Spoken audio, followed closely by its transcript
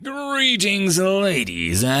Greetings,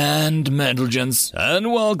 ladies and gents,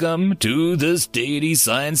 and welcome to this daily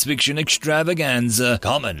science fiction extravaganza,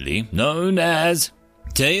 commonly known as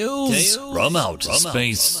Tales from Outer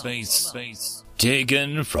Space.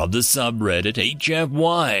 Taken from the subreddit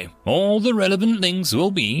HFY. All the relevant links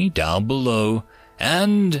will be down below.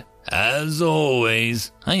 And, as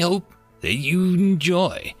always, I hope that you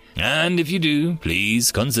enjoy. And if you do,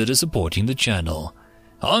 please consider supporting the channel.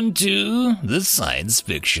 On to the science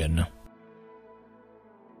fiction.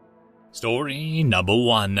 Story number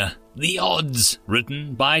 1. The Odds,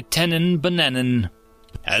 written by Tenon Bananen.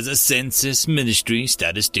 As a census ministry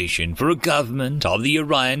statistician for a government of the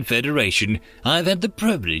Orion Federation, I've had the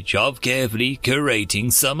privilege of carefully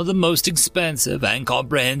curating some of the most expansive and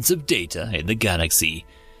comprehensive data in the galaxy.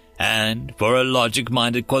 And for a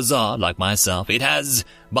logic-minded quasar like myself, it has,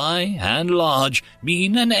 by and large,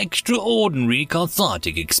 been an extraordinary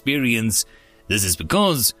cathartic experience. This is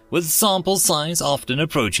because, with sample size often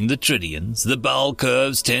approaching the trillions, the bell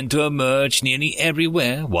curves tend to emerge nearly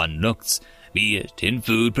everywhere one looks, be it in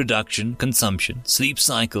food production, consumption, sleep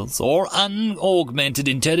cycles, or unaugmented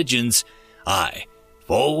intelligence. I,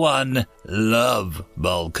 for one, love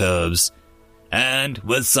bell curves. And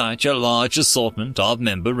with such a large assortment of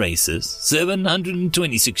member races,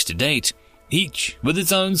 726 to date, each with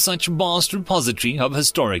its own such vast repository of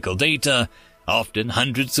historical data, often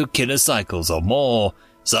hundreds of killer cycles or more,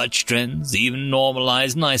 such trends even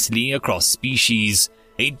normalize nicely across species.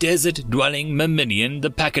 A desert-dwelling mammalian, the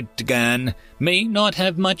Pakatagan, may not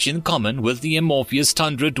have much in common with the amorphous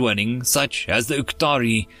tundra-dwelling such as the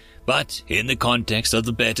Uktari, but in the context of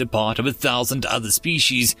the better part of 1,000 other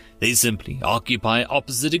species, they simply occupy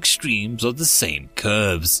opposite extremes of the same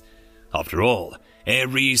curves. After all,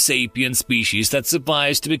 every sapient species that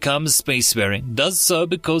survives to become spacefaring does so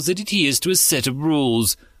because it adheres to a set of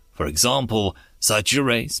rules. For example, such a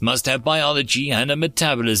race must have biology and a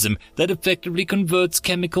metabolism that effectively converts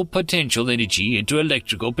chemical potential energy into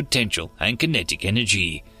electrical potential and kinetic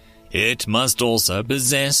energy. It must also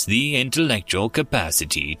possess the intellectual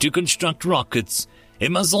capacity to construct rockets.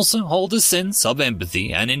 It must also hold a sense of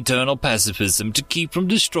empathy and internal pacifism to keep from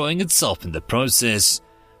destroying itself in the process.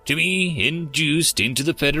 To be induced into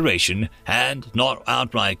the Federation, and not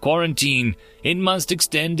outright quarantine, it must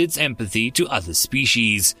extend its empathy to other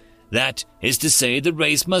species. That is to say, the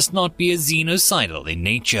race must not be a xenocidal in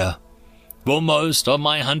nature. For most of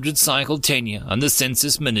my 100-cycle tenure on the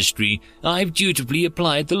Census Ministry, I've dutifully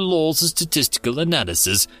applied the laws of statistical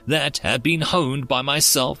analysis that have been honed by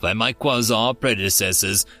myself and my quasar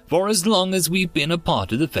predecessors for as long as we've been a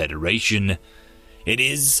part of the Federation. It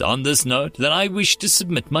is on this note that I wish to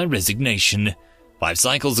submit my resignation. 5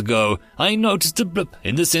 cycles ago, I noticed a blip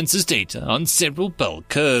in the census data on several bell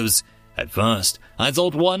curves. At first, I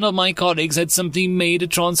thought one of my colleagues had simply made a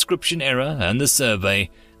transcription error in the survey,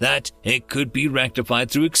 that it could be rectified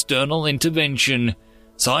through external intervention.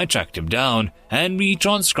 So I tracked him down and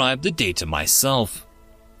retranscribed the data myself.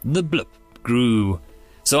 The blip grew.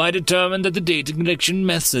 So I determined that the data collection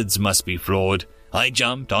methods must be flawed. I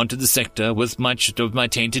jumped onto the sector with much of my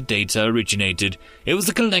tainted data originated. It was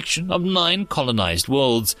a collection of 9 colonized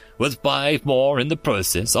worlds, with 5 more in the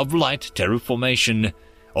process of light terraformation,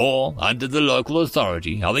 all under the local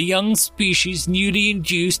authority of a young species newly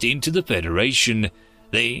induced into the Federation.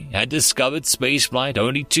 They had discovered spaceflight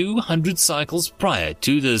only 200 cycles prior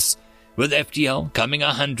to this, with FTL coming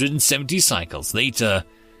 170 cycles later,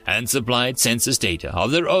 and supplied census data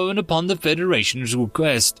of their own upon the Federation's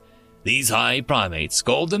request. These high primates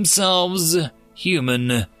called themselves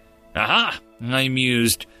human. Aha! I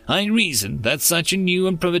mused. I reasoned that such a new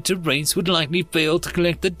and primitive race would likely fail to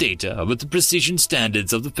collect the data with the precision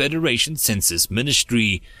standards of the Federation Census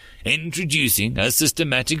Ministry, introducing a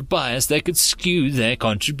systematic bias that could skew their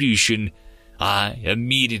contribution. I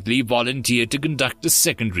immediately volunteered to conduct a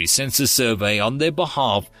secondary census survey on their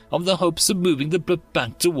behalf of the hopes of moving the blip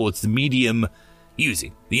back towards the medium,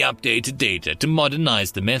 using the updated data to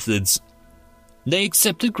modernize the methods. They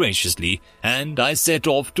accepted graciously, and I set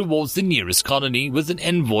off towards the nearest colony with an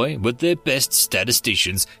envoy with their best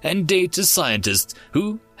statisticians and data scientists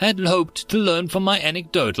who had hoped to learn from my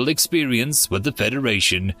anecdotal experience with the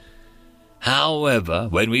Federation. However,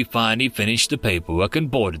 when we finally finished the paperwork and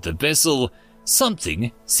boarded the vessel,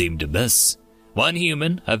 something seemed amiss. One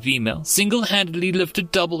human, a female, single-handedly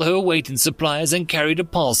lifted double her weight in supplies and carried a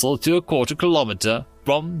parcel to a quarter-kilometer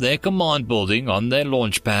from their command building on their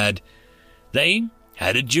launch pad. They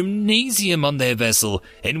had a gymnasium on their vessel,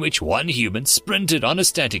 in which one human sprinted on a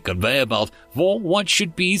static conveyor belt for what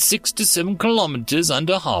should be 6 to 7 kilometers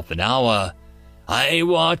under half an hour. I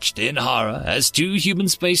watched in horror as two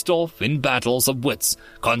humans faced off in battles of wits,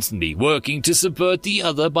 constantly working to subvert the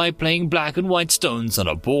other by playing black and white stones on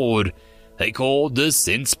a board. They called this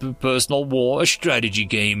interpersonal war a strategy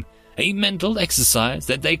game, a mental exercise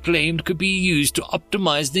that they claimed could be used to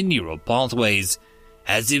optimize their neural pathways,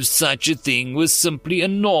 as if such a thing was simply a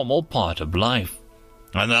normal part of life.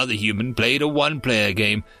 Another human played a one-player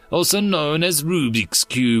game, also known as Rubik's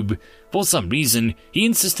Cube. For some reason, he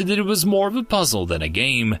insisted that it was more of a puzzle than a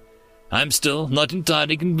game. I'm still not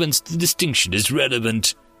entirely convinced the distinction is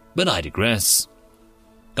relevant, but I digress.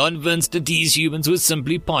 Convinced that these humans were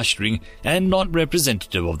simply posturing and not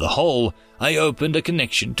representative of the whole, I opened a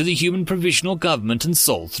connection to the Human Provisional Government in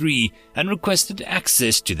Sol 3 and requested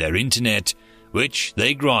access to their internet, which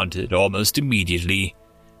they granted almost immediately.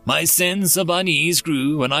 My sense of unease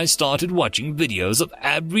grew when I started watching videos of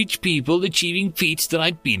average people achieving feats that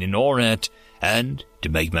I'd been in awe at, and, to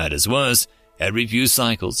make matters worse, every few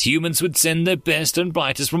cycles humans would send their best and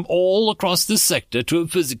brightest from all across the sector to a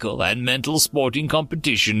physical and mental sporting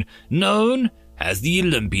competition known as the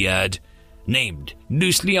Olympiad, named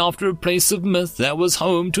loosely after a place of myth that was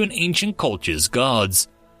home to an ancient culture's gods.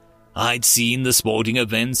 I'd seen the sporting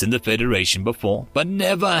events in the Federation before, but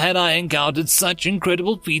never had I encountered such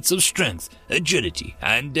incredible feats of strength, agility,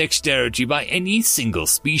 and dexterity by any single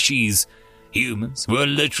species. Humans were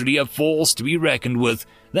literally a force to be reckoned with,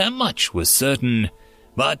 that much was certain.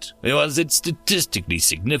 But was it statistically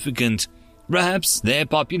significant? Perhaps their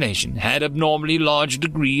population had abnormally large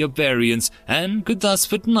degree of variance and could thus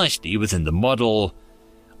fit nicely within the model.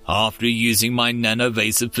 After using my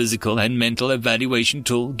nanovasive physical and mental evaluation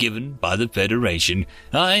tool given by the Federation,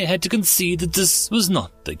 I had to concede that this was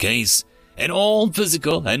not the case. In all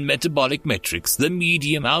physical and metabolic metrics, the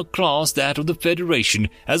medium outclassed that of the Federation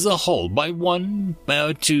as a whole by 1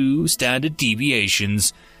 or 2 standard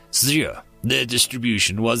deviations. Sure, their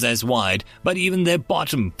distribution was as wide, but even their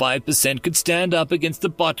bottom 5% could stand up against the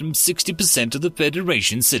bottom 60% of the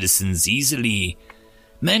Federation citizens easily.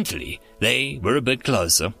 Mentally, they were a bit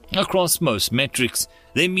closer. Across most metrics,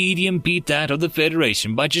 their medium beat that of the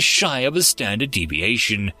Federation by just shy of a standard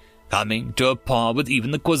deviation, coming to a par with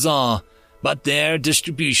even the Quasar. But their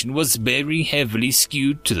distribution was very heavily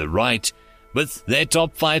skewed to the right, with their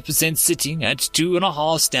top 5% sitting at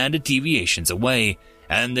 2.5 standard deviations away,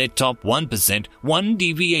 and their top 1% 1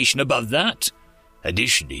 deviation above that.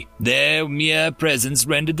 Additionally, their mere presence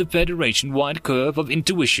rendered the Federation-wide curve of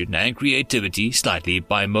intuition and creativity slightly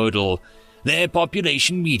bimodal. Their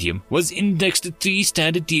population medium was indexed at 3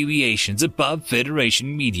 standard deviations above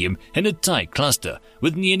Federation medium in a tight cluster,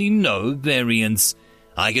 with nearly no variance.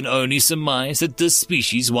 I can only surmise that this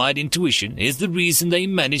species-wide intuition is the reason they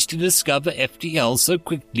managed to discover FTL so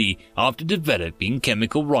quickly after developing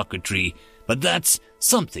chemical rocketry, but that's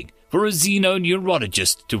something for a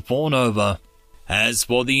xenoneurologist to fawn over. As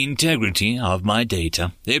for the integrity of my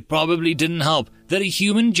data, it probably didn't help that a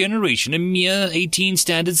human generation in mere 18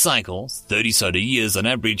 standard cycles, 30 solar years on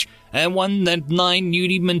average, and one that 9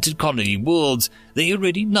 newly minted colony worlds, they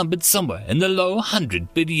already numbered somewhere in the low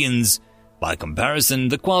 100 billions. By comparison,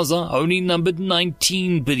 the Quasar only numbered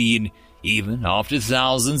 19 billion, even after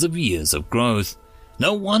thousands of years of growth.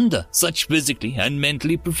 No wonder such physically and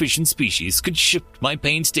mentally proficient species could shift my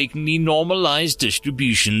painstakingly normalized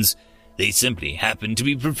distributions. They simply happen to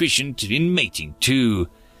be proficient in mating too,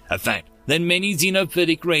 a fact that many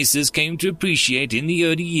xenophilic races came to appreciate in the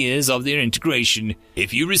early years of their integration,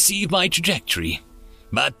 if you receive my trajectory.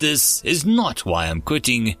 But this is not why I'm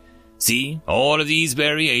quitting. See, all of these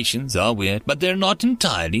variations are weird, but they're not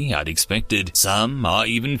entirely unexpected. Some are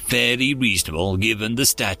even fairly reasonable given the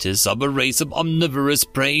status of a race of omnivorous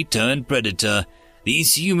prey-turned-predator.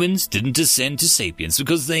 These humans didn't descend to sapiens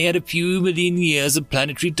because they had a few million years of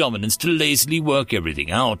planetary dominance to lazily work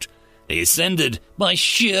everything out. They ascended by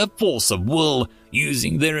sheer force of will,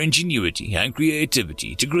 using their ingenuity and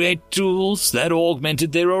creativity to create tools that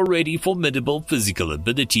augmented their already formidable physical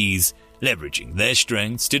abilities, leveraging their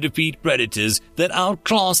strengths to defeat predators that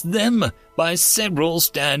outclassed them by several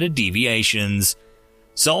standard deviations.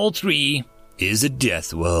 Sol 3 is a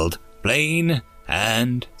death world, plain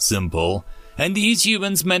and simple. And these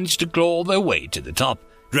humans managed to claw their way to the top,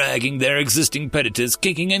 dragging their existing predators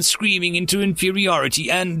kicking and screaming into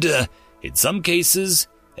inferiority and, in some cases,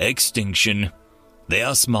 extinction. They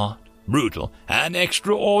are smart, brutal, and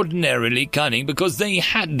extraordinarily cunning because they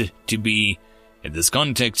had to be. In this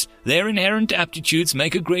context, their inherent aptitudes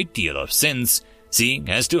make a great deal of sense, seeing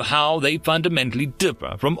as to how they fundamentally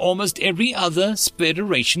differ from almost every other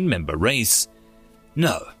Federation member race.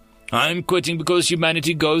 No. I'm quitting because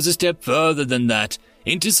humanity goes a step further than that,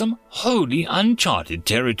 into some wholly uncharted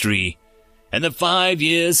territory. In the 5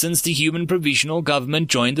 years since the human provisional government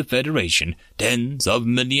joined the Federation, tens of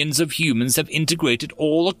millions of humans have integrated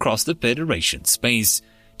all across the Federation's space,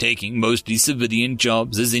 taking mostly civilian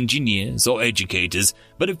jobs as engineers or educators,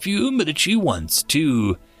 but a few military ones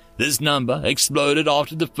too. This number exploded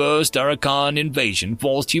after the first Arakan invasion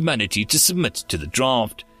forced humanity to submit to the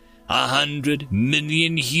draft. 100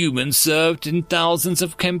 million humans served in thousands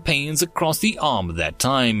of campaigns across the arm at that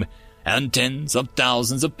time, and tens of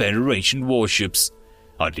thousands of Federation warships.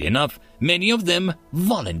 Oddly enough, many of them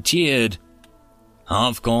volunteered.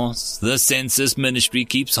 Of course, the Census Ministry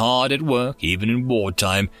keeps hard at work even in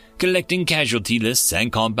wartime, collecting casualty lists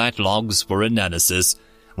and combat logs for analysis.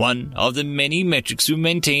 One of the many metrics we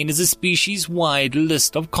maintain is a species-wide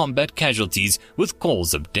list of combat casualties with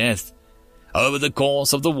cause of death. Over the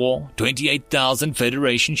course of the war, 28,000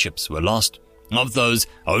 Federation ships were lost. Of those,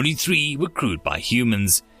 only 3 were crewed by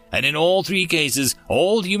humans, and in all 3 cases,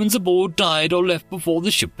 all humans aboard died or left before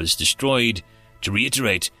the ship was destroyed. To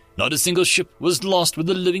reiterate, not a single ship was lost with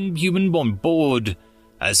a living human on board.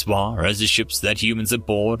 As far as the ships that humans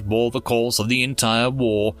aboard bore the course of the entire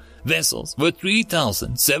war, vessels were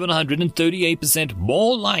 3,738%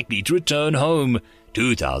 more likely to return home,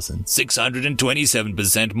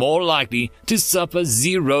 2,627% more likely to suffer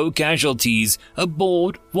 0 casualties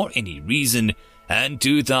aboard for any reason, and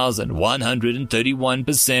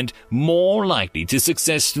 2,131% more likely to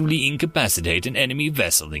successfully incapacitate an enemy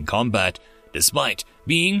vessel in combat, despite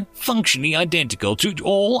being functionally identical to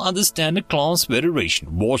all other Standard-class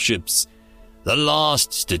Federation warships. The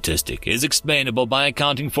last statistic is explainable by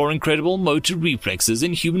accounting for incredible motor reflexes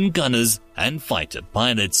in human gunners and fighter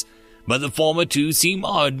pilots, but the former 2 seem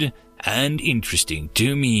odd and interesting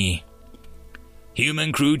to me.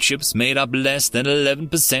 Human crewed ships made up less than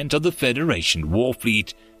 11% of the Federation war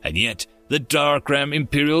fleet, and yet the Darkram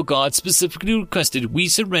Imperial Guard specifically requested we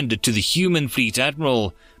surrender to the human fleet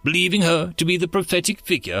admiral, believing her to be the prophetic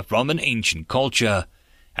figure from an ancient culture.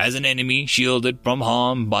 As an enemy shielded from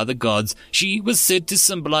harm by the gods, she was said to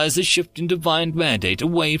symbolize the shift in divine mandate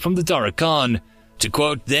away from the Darakan. To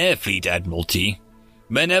quote their fleet admiralty,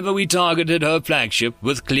 "Whenever we targeted her flagship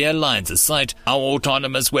with clear lines of sight, our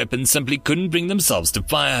autonomous weapons simply couldn't bring themselves to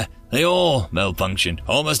fire. They all malfunctioned,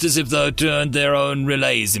 almost as if they turned their own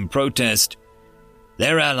relays in protest."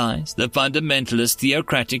 Their allies, the fundamentalist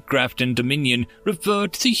theocratic Grafton Dominion,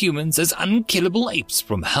 referred to the humans as unkillable apes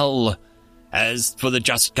from hell. As for the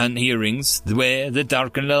Just Gun hearings, where the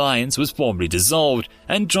Darkan Alliance was formally dissolved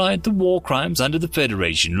and tried the war crimes under the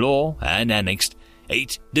Federation law and annexed,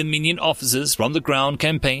 8 Dominion officers from the ground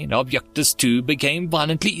campaign of Yuctus II became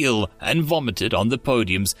violently ill and vomited on the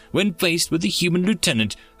podiums when faced with a human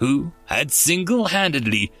lieutenant who had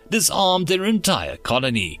single-handedly disarmed their entire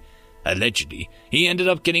colony. Allegedly, he ended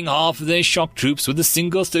up killing half of their shock troops with a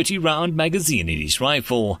single 30-round magazine in his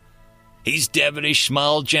rifle. His devilish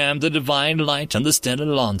smile jammed the divine light on the stellar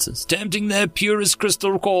lances, tempting their purest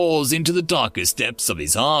crystal cores into the darkest depths of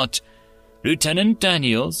his heart. Lieutenant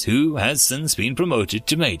Daniels, who has since been promoted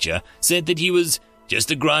to Major, said that he was just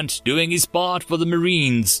a grunt doing his part for the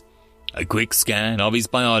Marines. A quick scan of his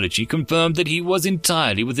biology confirmed that he was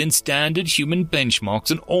entirely within standard human benchmarks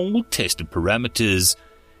on all tested parameters.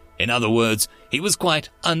 In other words, he was quite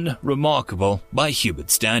unremarkable by human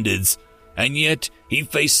standards, and yet he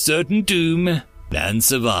faced certain doom and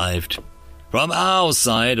survived. From our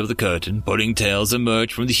side of the curtain, pudding tales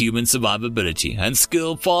emerged from the human survivability and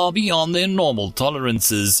skill far beyond their normal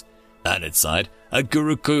tolerances. At its side, a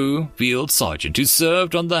Guruku field sergeant who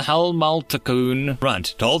served on the Halmaltakun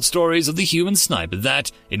front told stories of the human sniper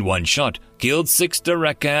that, in one shot, killed 6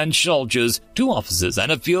 Darakan soldiers, 2 officers,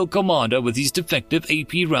 and a field commander with his defective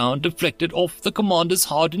AP round deflected off the commander's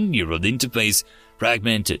hardened neural interface,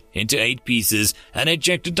 fragmented into 8 pieces, and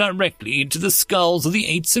ejected directly into the skulls of the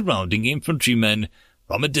 8 surrounding infantrymen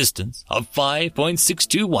from a distance of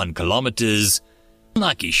 5.621 kilometers.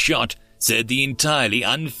 "Lucky shot," said the entirely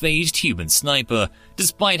unfazed human sniper,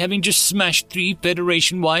 despite having just smashed 3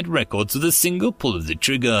 Federation-wide records with a single pull of the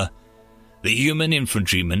trigger. The human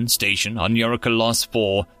infantryman stationed on Yorikalos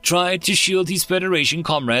 4 tried to shield his Federation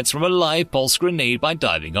comrades from a live pulse grenade by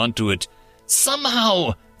diving onto it.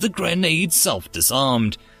 Somehow, the grenade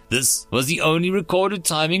self-disarmed. This was the only recorded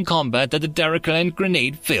time in combat that the Darakan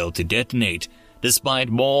grenade failed to detonate, despite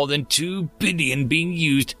more than 2 billion being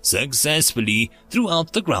used successfully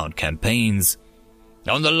throughout the ground campaigns.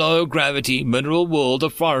 On the low-gravity mineral world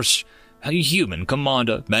of Farsh, a human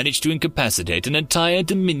commander managed to incapacitate an entire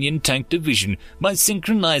Dominion tank division by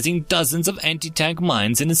synchronizing dozens of anti-tank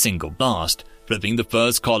mines in a single blast, flipping the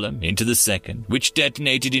first column into the second, which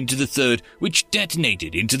detonated into the third, which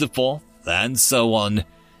detonated into the fourth, and so on.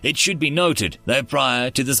 It should be noted that prior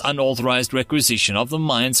to this unauthorized requisition of the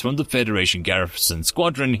mines from the Federation Garrison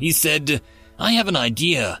Squadron, he said, "I have an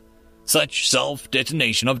idea." Such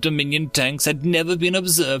self-detonation of Dominion tanks had never been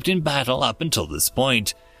observed in battle up until this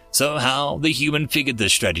point, so how the human figured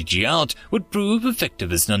this strategy out would prove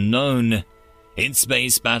effective is unknown.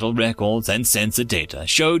 In-space battle records and sensor data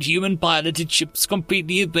showed human-piloted ships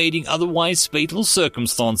completely evading otherwise fatal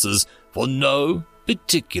circumstances for no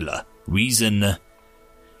particular reason.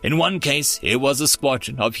 In one case, it was a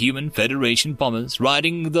squadron of human Federation bombers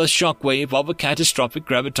riding the shockwave of a catastrophic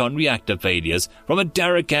graviton reactor failures from a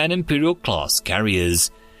Darrakan Imperial-class carriers,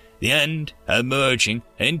 the end emerging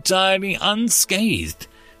entirely unscathed.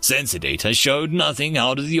 Sensor data showed nothing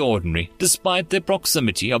out of the ordinary, despite their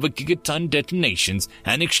proximity of a gigaton detonations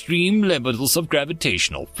and extreme levels of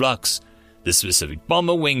gravitational flux. The specific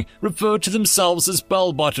bomber wing referred to themselves as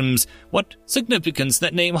bell-bottoms. What significance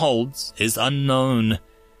that name holds is unknown.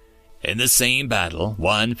 In the same battle,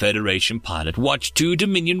 one Federation pilot watched two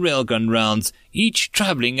Dominion railgun rounds, each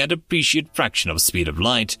traveling at appreciate fraction of speed of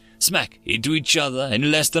light, smack into each other in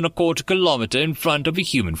less than a quarter kilometer in front of a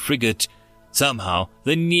human frigate. Somehow,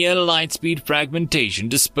 the near-light-speed fragmentation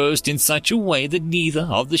dispersed in such a way that neither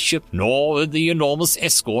of the ship nor the enormous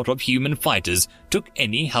escort of human fighters took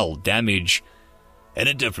any hull damage. In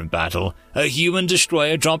a different battle, a human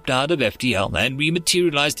destroyer dropped out of FTL and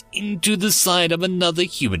rematerialized into the side of another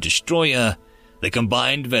human destroyer. The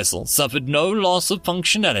combined vessel suffered no loss of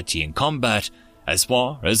functionality in combat. As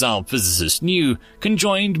far as our physicists knew,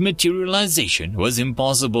 conjoined materialization was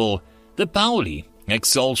impossible. The Pauli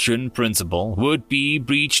expulsion principle would be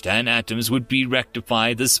breached and atoms would be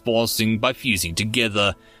rectified, thus forcing by fusing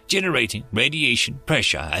together, generating radiation,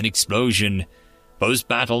 pressure, and explosion.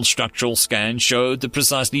 Post-battle structural scans showed that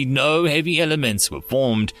precisely no heavy elements were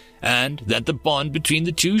formed, and that the bond between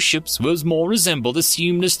the two ships was more resembled a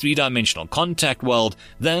seamless three-dimensional contact weld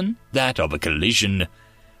than that of a collision.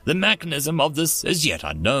 The mechanism of this is yet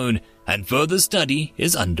unknown, and further study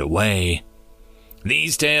is underway.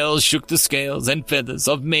 These tales shook the scales and feathers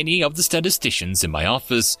of many of the statisticians in my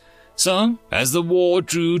office. So, as the war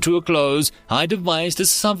drew to a close, I devised a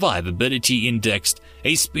survivability index,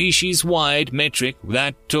 a species-wide metric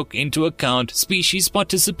that took into account species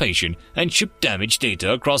participation and ship damage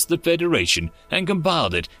data across the Federation and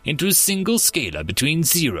compiled it into a single scalar between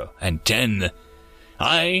 0 and 10.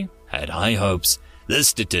 I had high hopes. This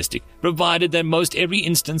statistic, provided that most every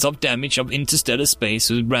instance of damage of interstellar space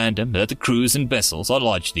was random, that the crews and vessels are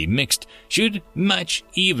largely mixed, should match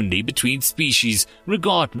evenly between species,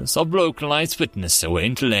 regardless of localized fitness or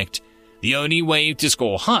intellect. The only way to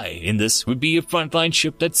score high in this would be a frontline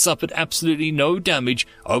ship that suffered absolutely no damage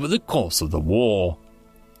over the course of the war.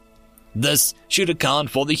 This should account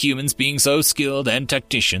for the humans being so skilled and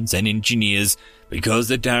tacticians and engineers, because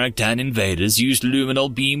the Darraktan invaders used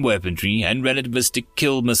luminal beam weaponry and relativistic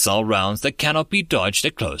kill missile rounds that cannot be dodged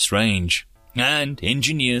at close range. And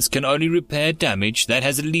engineers can only repair damage that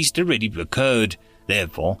has at least already occurred.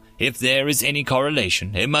 Therefore, if there is any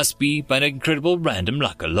correlation, it must be by an incredible random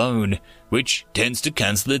luck alone, which tends to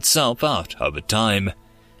cancel itself out over time.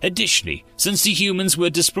 Additionally, since the humans were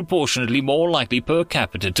disproportionately more likely per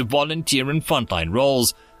capita to volunteer in frontline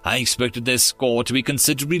roles, I expected their score to be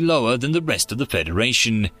considerably lower than the rest of the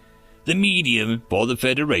Federation. The median for the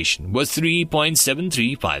Federation was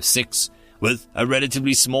 3.7356, with a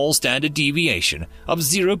relatively small standard deviation of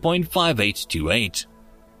 0.5828.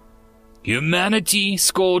 Humanity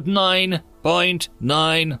scored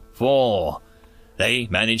 9.94. They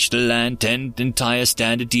managed to land 10 entire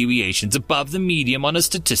standard deviations above the median on a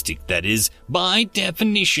statistic that is, by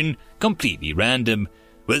definition, completely random,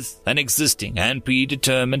 with an existing and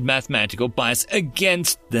predetermined mathematical bias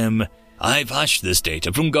against them. I've hushed this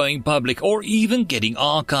data from going public or even getting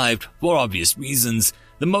archived for obvious reasons,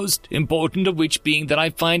 the most important of which being that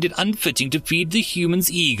I find it unfitting to feed the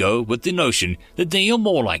human's ego with the notion that they are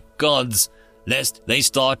more like gods, lest they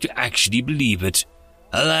start to actually believe it.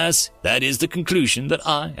 Alas, that is the conclusion that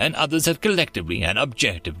I and others have collectively and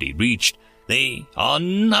objectively reached. They are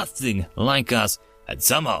nothing like us, and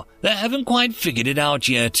somehow they haven't quite figured it out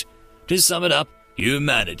yet. To sum it up,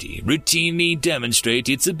 humanity routinely demonstrates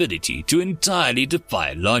its ability to entirely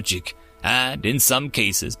defy logic, and in some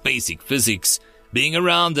cases basic physics. Being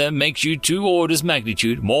around them makes you 2 orders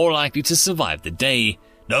magnitude more likely to survive the day,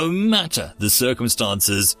 no matter the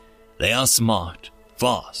circumstances. They are smart,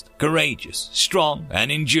 fast, courageous, strong,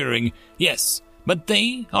 and enduring, yes, but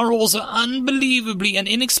they are also unbelievably and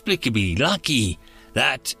inexplicably lucky.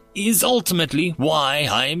 That is ultimately why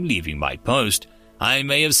I am leaving my post. I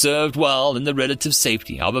may have served well in the relative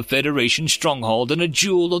safety of a Federation stronghold and a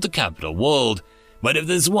jewel of the capital world, But if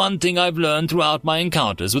there's one thing I've learned throughout my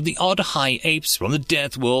encounters with the odd high apes from the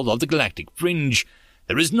death world of the galactic fringe,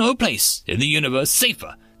 there is no place in the universe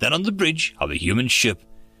safer than on the bridge of a human ship.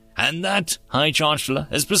 And that, High Chancellor,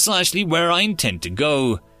 is precisely where I intend to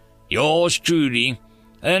go. Yours truly,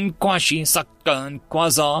 and Kwashi Sakka and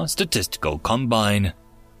Quasar Statistical Combine.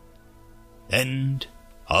 End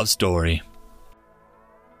of story.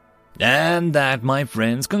 And that, my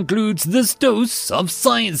friends, concludes this dose of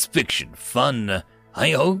science fiction fun.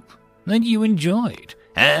 I hope that you enjoyed.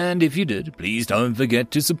 And if you did, please don't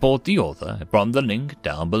forget to support the author from the link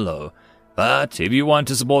down below. But if you want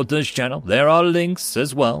to support this channel, there are links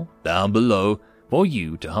as well down below for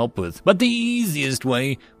you to help with. But the easiest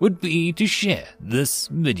way would be to share this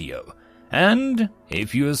video. And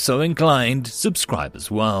if you are so inclined, subscribe as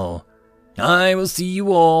well. I will see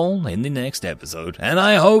you all in the next episode, and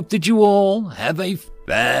I hope that you all have a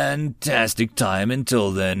fantastic time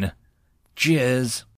until then. Cheers.